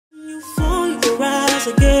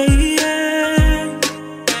was again.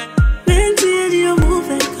 Plenty you move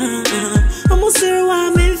and come. I'm sure why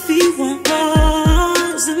me feel one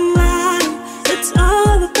was in life. It's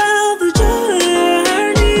all about the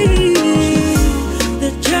journey.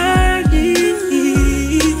 The journey.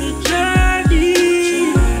 The journey.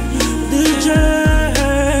 The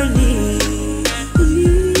journey.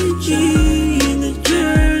 The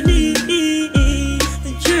journey.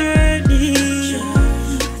 The journey.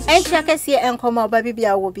 Chakasi enkomo baby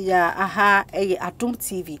bia wo bia aha Adum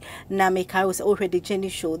TV na meka wo se ohwe the Jenny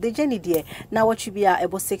show the Jenny dear na watch bia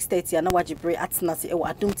ebo 6:30 na wajibre atnase e wo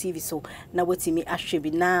Adum TV so na watimi ahwe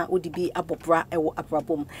bi na odi bi abobra e wo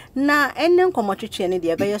abrabom na enne enkomo twetwe ne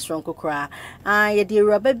de be strong kokra ye de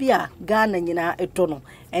roba bia Ghana nyina edo no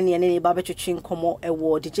ene ne ba betwetwe enkomo e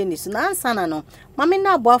wo the Jenny so na ansana no mame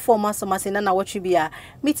na aboafo masomase na watch bia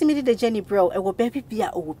mitimi the Jenny bro e wo baby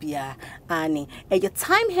bia owo bia ani e your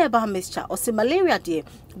time here ba mixture or say malaria dear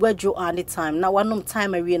where you are the time now one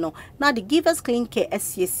time awie no now the give us clean care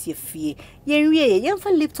SCS fie yen wie yen fa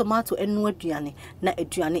lip tomato enu aduane na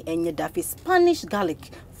aduane enye dafi Spanish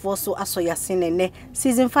garlic for so asoya sinene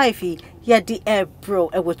season 5 ye the air bro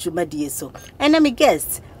e wotuma die so and my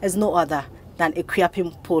guest is no other than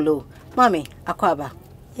Akuapem Poloo mami akwaba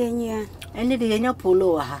yenya ene de yenya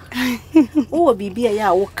Poloo ha wo bibia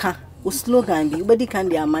ya wo ka o slogan bi ubadi kan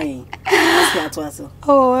dia man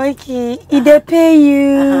oh okay it dey pay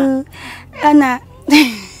you Anna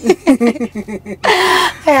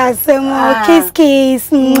I say more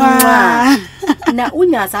kiss na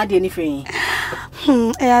unya sa de ni free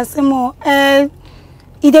I say more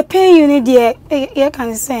it dey pay you need there you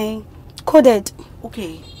can say coded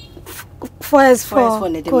okay for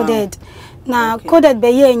coded now coded be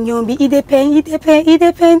ye nyo bi it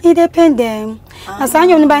depend them as I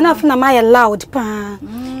know by now na my loud pa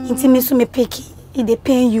intimi so me picky it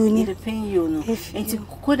depend you ni no enti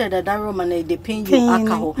coded that roman it depend you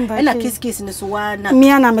akaho e na kiss ni so wa na me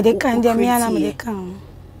na me de kan dia me na me de kan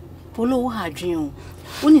Poloo ha dwen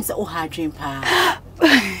uni se o ha dwen pa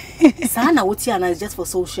sana woti ana is just for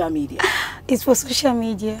social media. It's for social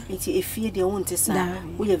media. It's a fear they want to say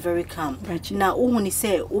we are very calm. Now when you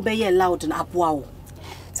say obey loud and abwa.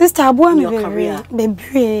 Sister abwa me your career.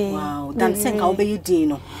 Baby. Wow. Dan senka obey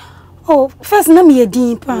din. Oh, first na me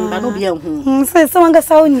din pa. Ba no bia hu. Say someone ga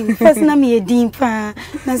saw ni first na me din pa.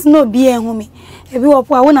 Na no bia hu me. Ebi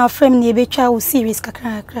wopo a wona frame ni ebe twa wo series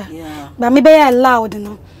kakra kakra. Yeah. Ba me be loud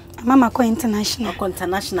no. Mama ko international. Ko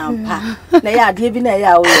international pa. Na ya ade bi na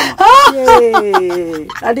ya wo. Yay.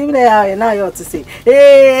 Ade bi na ya na you to say.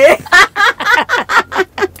 Eh.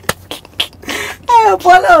 Eh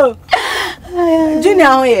Poloo. Junior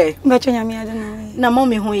ho ye. Ba chonya me ade no. Na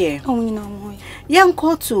mommy ho ye. Oh nyina ho ye. Yan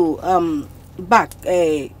call to back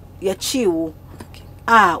ya chiwo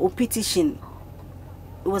o petition.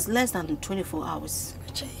 It was less than 24 hours.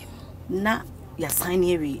 Na ya sign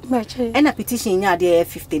here. And a petition ya there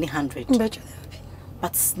 1500.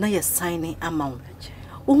 But na ya signing amount.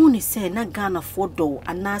 Only say na Ghana for do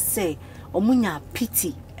and na say omunya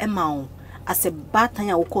pity amount as a bad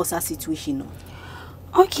time will cause a situation.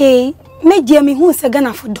 Okay, me dear me who say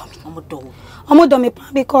Ghana for do me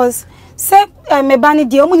because say me bani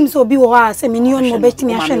dear omunim so bi wo ha say me ni on mo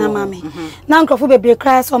betimi ahwe na mame. Na nkrofo bebre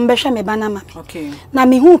cry so mbehwe me bana mame. Okay. Na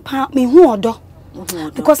me hu odo.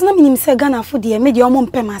 Because na minim say Ghana for dear me dear omo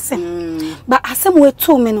mpem asem. But asem we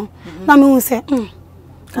to me no. Na me hu say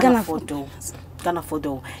Ghana for do. Ghana for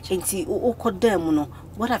do. Enti o kodem no.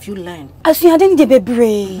 What have you learned? As you hadn't de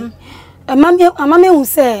bebre. Amame hu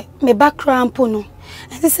say me background po no.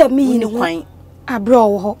 Enti say me ni kwan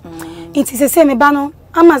abro ho. Enti say me ba no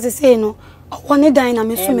ama say no. One day na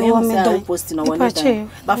me so me wo me don post na one day.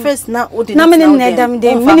 But first na o dey na me na dam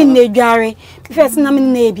dey me na dware. First na me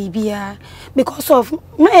na bibia because of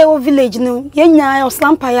my village no yenya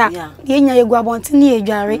oslampa ya yenya yegu abonte na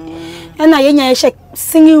dware. E na yenya ye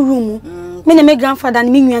singing room. Me na my grandfather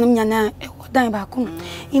na me nuanum nya na dan ba ko.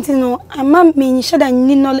 Inti no ama me share that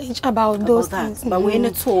knowledge about those things. But we no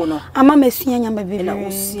to no. Ama mesua nya ba bebe. Na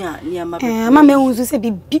osua nya ma bebe. Ama me hunzu se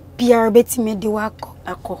bibia betime de wako.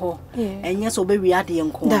 Alcohol. And yes, obey we are the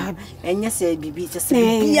uncle. And yes, bibi just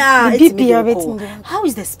how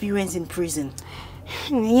is the experience in prison?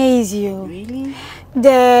 Easy. Really?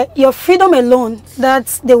 Your freedom alone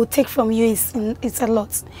that they will take from you is a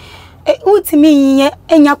lot. Ultimately,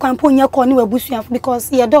 enya kwampo nya ko ni wabusu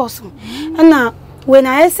because you does. And now when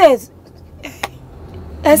I says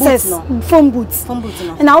phone boots.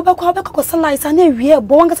 And I obekwa salice and we are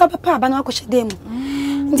born as a papa ba na akoshe dem.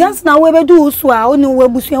 Just now we do so a onu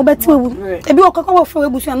wabusu obeti ebi okoko for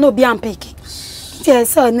wabusu na obi ampeki. Yes,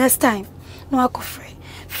 so next time no akofre.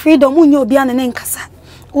 Freedom unyo obi an nkasa.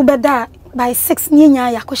 Ubeda by 6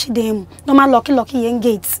 niya yakoshi dem. Normal lucky yen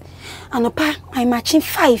gates. Anopa I matching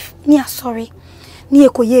 5 near sorry. Near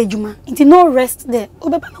koye juma. Inti no rest there.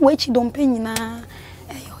 Ubeba na wechi don't pay na.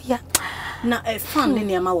 Yeah. Na a fan in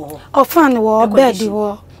your mouth. Or fan war bed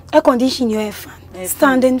war. A condition you a fan.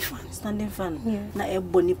 Standing fan. Standing fan. Na a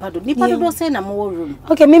boni pado. Nipado don't say na more room.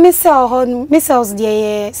 Okay, me sells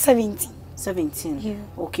the 17. Yeah.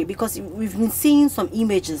 Okay, because we've been seeing some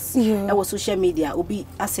images that was social media. Obi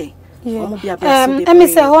I say. Yeah. Me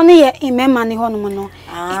say honey in me money hono no.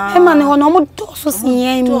 E money hono mo do so sin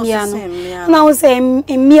ya no. Na wo say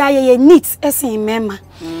me aye neat esen mema.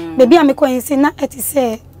 Baby am ko yin say na it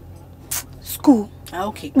say school.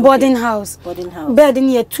 Okay. Boarding house. Bed in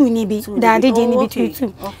year 2 ni bi. Daddy je ni bi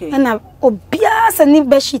 2. And na obia sa ni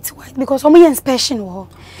bed sheet white because omo inspection wo.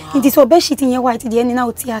 It is bed sheet in white the na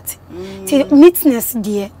otiate. Neatness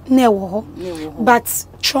there na wo. But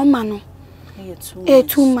trauma no.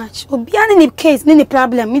 Too much. Obia ni case ni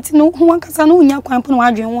problem. It no wan kasa no nya kwan po no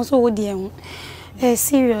adwen wo so wo de ho.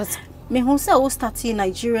 Serious. Me who say we start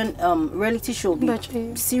Nigerian reality show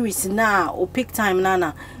series now or pick time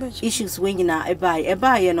nana issues when you na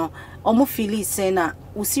eba you know omo feel say na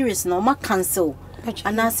we serious na omo cancel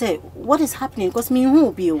and I say what is happening because me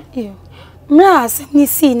who be you me as me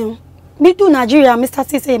see no me do Nigeria me start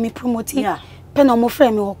say me promote pen omo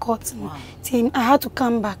frame me court team I had to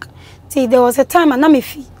come back see there was a time and na me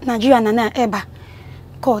fi Nigeria na eba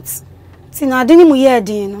court see na adini mu ye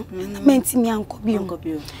din no na menti mi anko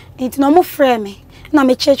bio it no mo frame me na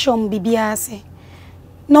me church om bibia say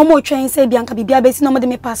no mo train say bianca bibia be si no mo de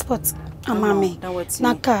me passport amame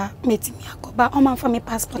na ka meti mi akoba o man fa me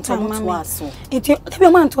passport amame it be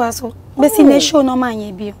o man to aso be si ne show no man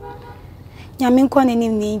ye bio nyame nko na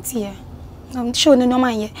nim ne ntia show no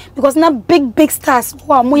man ye because na big stars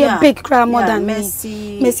who mo ye big crowd more than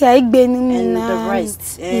Messi I gbe ni na the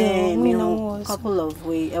rest you know couple of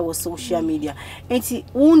way was social media enti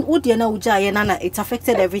wo de na uja ye na it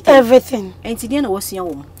affected everything enti de na wosia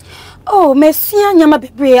wo oh mesia nyama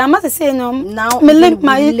bebre I must say no now me link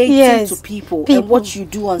my to people and what you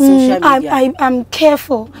do on social media I'm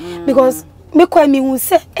careful because me kwa mi hu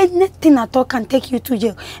say anything at all can take you to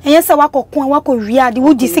jail and yes wakokon wakoria de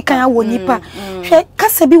wudi sikan ya wo nipa hwe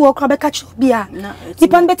kasa bi wo kra be ka chi obi a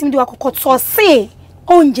nipa betim de wakokot so say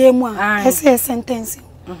onje mu a ese sentence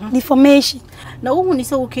defamation now who ni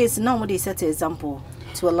say case now we dey set an example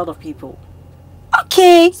to a lot of people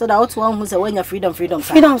okay so that what one who say when your freedom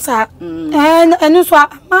sir and so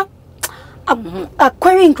a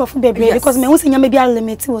query incrofu bebre because me hu say nyama bi a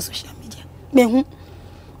limit wo social media me hu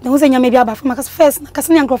the who say maybe about from first na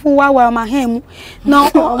kasa nyankofo wa ma hemu na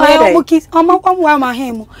omo kiss wa ma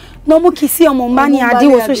hemu no mo kisi omo mba ni ade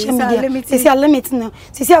wo social media sisi a limit na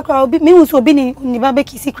sisi akra obi me hu so obi ni ba be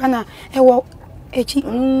kisi kra na ewo echi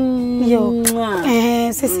yo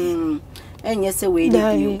sisi enye se we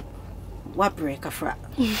dey wa break afra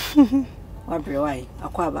wa break why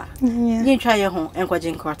akwaba yin twa ye ho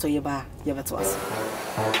enkwaje nkrato ye ba ye beto as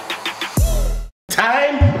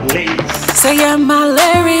time late. Say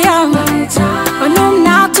malaria, when I'm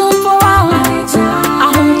not too far,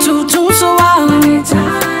 I'm too so out.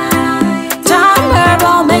 Time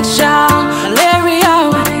ever make sure malaria,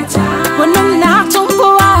 when I'm not too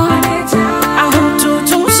far, I'm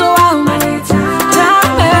too so out.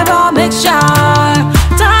 Time ever make sure,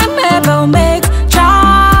 time ever make sure,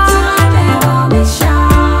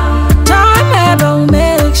 time ever make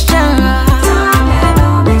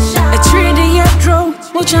sure. It's really a draw.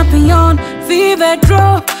 Champion, fever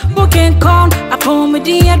draw, booking con, a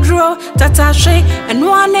comedy a draw, tatache, and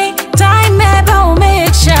one time ever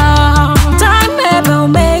make sure, time ever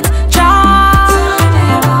make sure,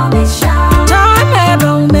 time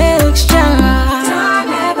ever make sure,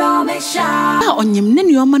 time ever make sure. On your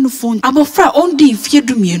menu, your man phone, abofra on the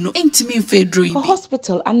Fiedumiano, intimate Fedri.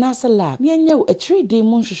 Hospital, and NASA lab, me and you a 3-day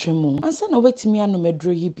monshimo, and send away to me and no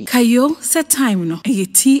medro yibi. Kayo, set time no, a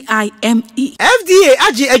TIME. FDA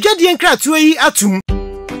aji ejadi enkra tuyi atum.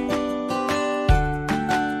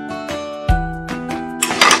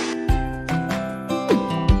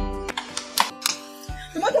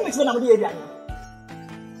 Tomato mix na mo dey area.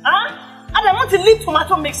 I don't want to leave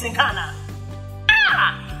tomato mix in Ghana.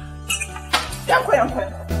 Yankwe.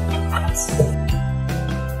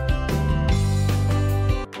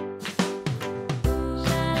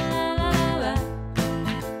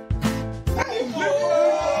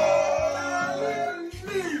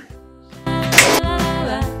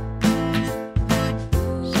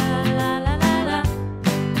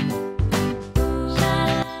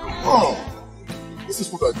 This is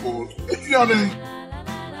what I call a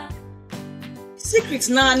Secret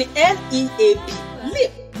Nani LEAP.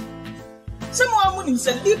 Lip. Someone who is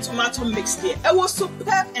a leaf tomato mix there. It was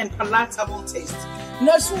superb and palatable taste.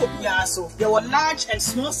 No so there were large and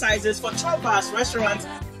small sizes for choppers, restaurants,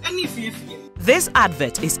 and if you. This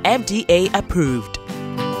advert is FDA approved.